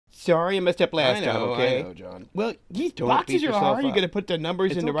Sorry, I messed up last time, okay? I know, John. Well, these Don't boxes beat are yourself hard. You up. got to put the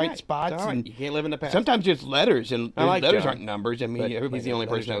numbers in the right okay. spots. It's all right. And You can't live in the past. sometimes there's letters, and I like letters John. aren't numbers. I mean, But everybody he's the only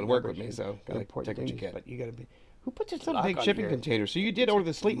knows person that letters would work aren't with me, numbers. so gotta Important take what you things, get. but you got to be. Who put this little Lock big on shipping here. container? So you did order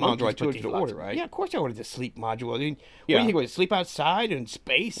the sleep Monkeys module I put told you these to lots, order, right? Yeah, of course I ordered the sleep module. I mean, what do Yeah. you think? Would sleep outside in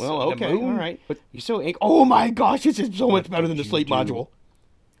space? Well, on the okay, moon? all right. But you're so oh my gosh, this is so much better than the you sleep do? module.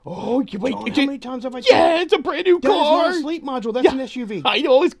 Oh, you wait, John, it how many times have I yeah, it's a brand new That is car. not a sleep module. That's an SUV. I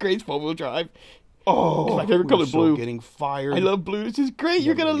know, it's great. It's four-wheel drive. Oh, it's my favorite color, we're blue. So getting fired. I love blue. This is great.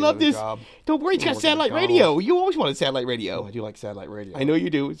 You're Never gonna gonna love get a this. job. Don't worry, it's got Never gonna satellite go. radio. You always wanted satellite radio. Oh, I do like satellite radio. I know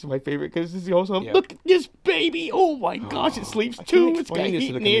you do. It's my favorite because it's also Yeah. look at this baby. Oh my gosh, it sleeps I too. can't It's got explain this heat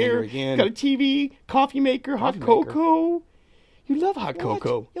to the and air. commander again. Got a TV, coffee maker, hot Coffee maker. cocoa. You love hot What?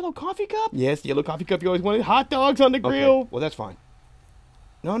 cocoa. Yellow coffee cup? Yes, yellow coffee cup. You always wanted hot dogs on the grill. Okay. Well, that's fine.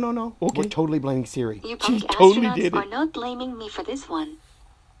 No. Okay. We're totally blaming Siri. You She punk totally astronauts did it. are not blaming me for this one.